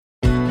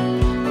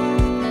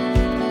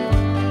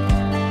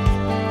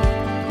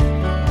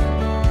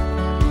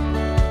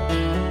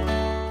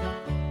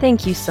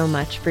Thank you so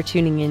much for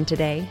tuning in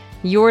today.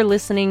 You're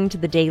listening to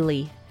The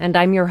Daily, and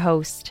I'm your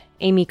host,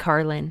 Amy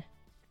Carlin.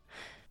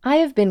 I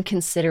have been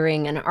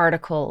considering an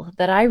article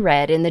that I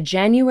read in the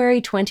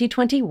January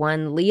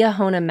 2021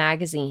 Liahona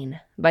magazine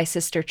by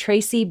Sister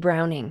Tracy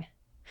Browning.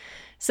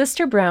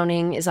 Sister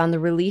Browning is on the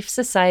Relief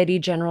Society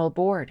General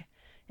Board,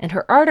 and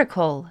her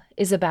article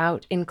is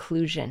about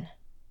inclusion.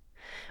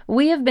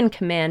 We have been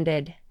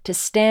commanded to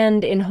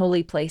stand in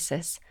holy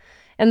places,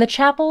 and the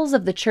chapels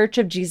of the Church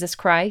of Jesus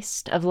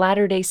Christ of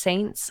Latter-day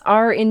Saints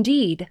are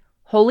indeed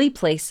holy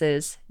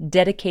places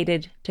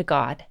dedicated to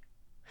God.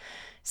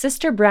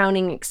 Sister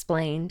Browning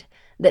explained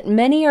that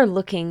many are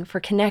looking for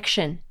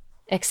connection,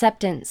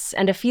 acceptance,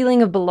 and a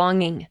feeling of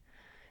belonging.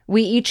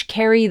 We each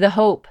carry the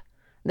hope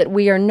that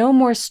we are no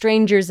more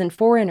strangers and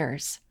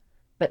foreigners,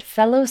 but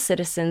fellow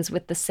citizens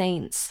with the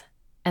saints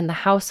and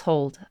the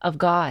household of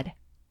God.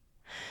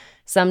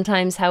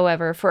 Sometimes,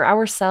 however, for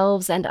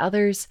ourselves and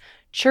others,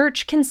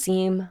 church can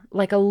seem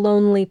like a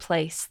lonely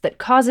place that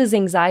causes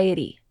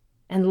anxiety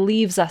and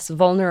leaves us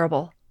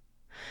vulnerable.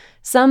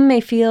 Some may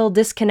feel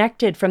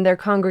disconnected from their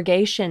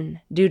congregation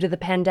due to the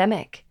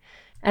pandemic,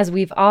 as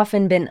we've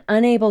often been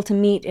unable to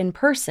meet in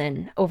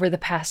person over the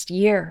past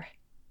year.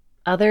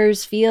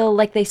 Others feel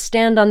like they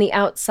stand on the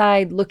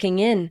outside looking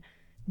in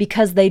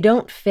because they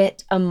don't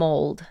fit a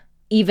mold,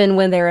 even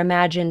when their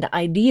imagined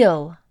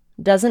ideal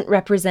doesn't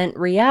represent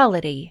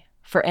reality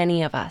for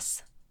any of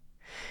us.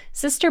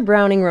 Sister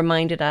Browning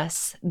reminded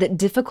us that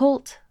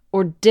difficult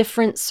or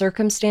different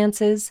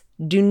circumstances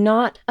do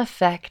not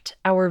affect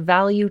our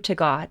value to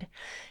God,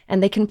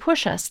 and they can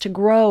push us to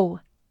grow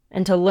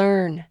and to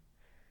learn.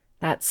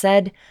 That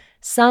said,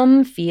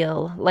 some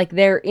feel like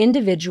their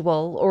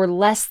individual or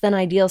less than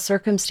ideal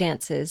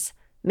circumstances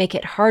make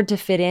it hard to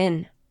fit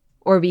in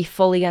or be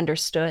fully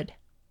understood.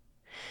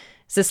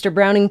 Sister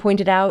Browning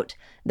pointed out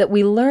that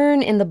we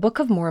learn in the Book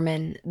of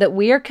Mormon that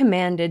we are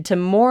commanded to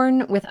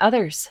mourn with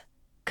others,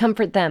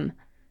 comfort them,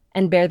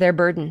 and bear their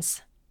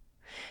burdens.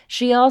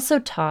 She also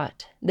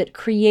taught that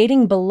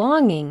creating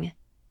belonging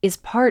is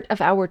part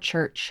of our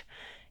church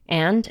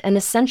and an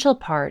essential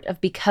part of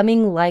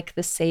becoming like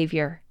the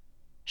Savior.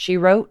 She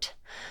wrote,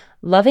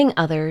 "Loving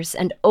others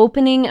and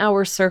opening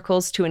our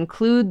circles to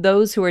include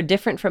those who are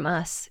different from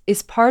us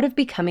is part of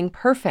becoming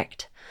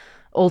perfect.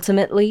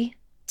 Ultimately,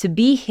 to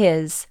be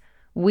His,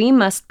 we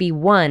must be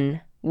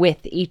one with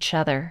each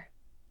other."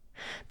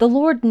 The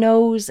Lord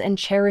knows and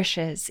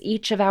cherishes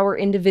each of our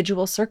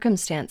individual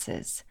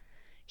circumstances.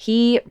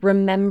 He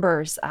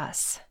remembers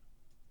us.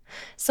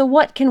 So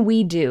what can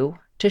we do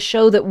to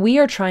show that we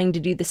are trying to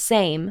do the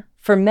same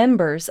for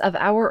members of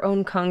our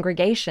own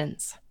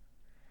congregations?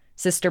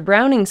 Sister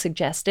Browning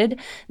suggested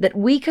that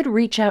we could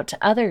reach out to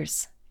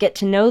others, get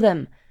to know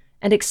them,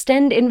 and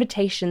extend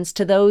invitations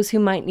to those who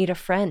might need a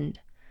friend.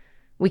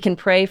 We can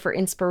pray for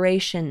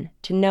inspiration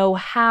to know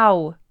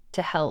how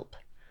to help.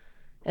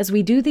 As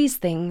we do these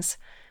things,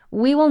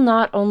 we will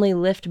not only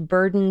lift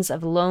burdens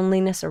of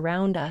loneliness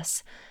around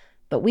us,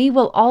 but we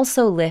will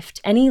also lift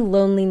any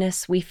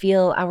loneliness we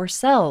feel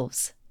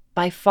ourselves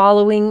by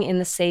following in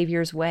the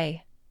Savior's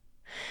way.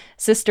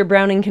 Sister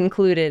Browning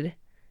concluded,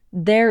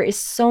 "There is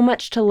so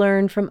much to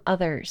learn from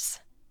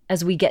others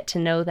as we get to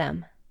know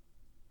them."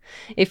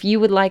 If you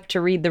would like to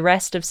read the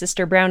rest of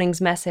Sister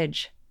Browning's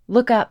message,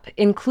 look up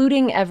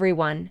Including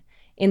Everyone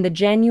in the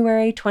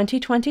January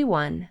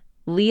 2021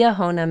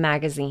 Liahona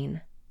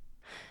magazine.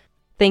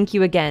 Thank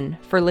you again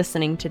for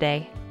listening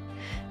today.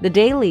 The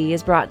Daily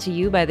is brought to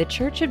you by the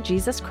Church of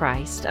Jesus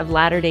Christ of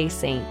Latter-day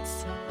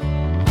Saints,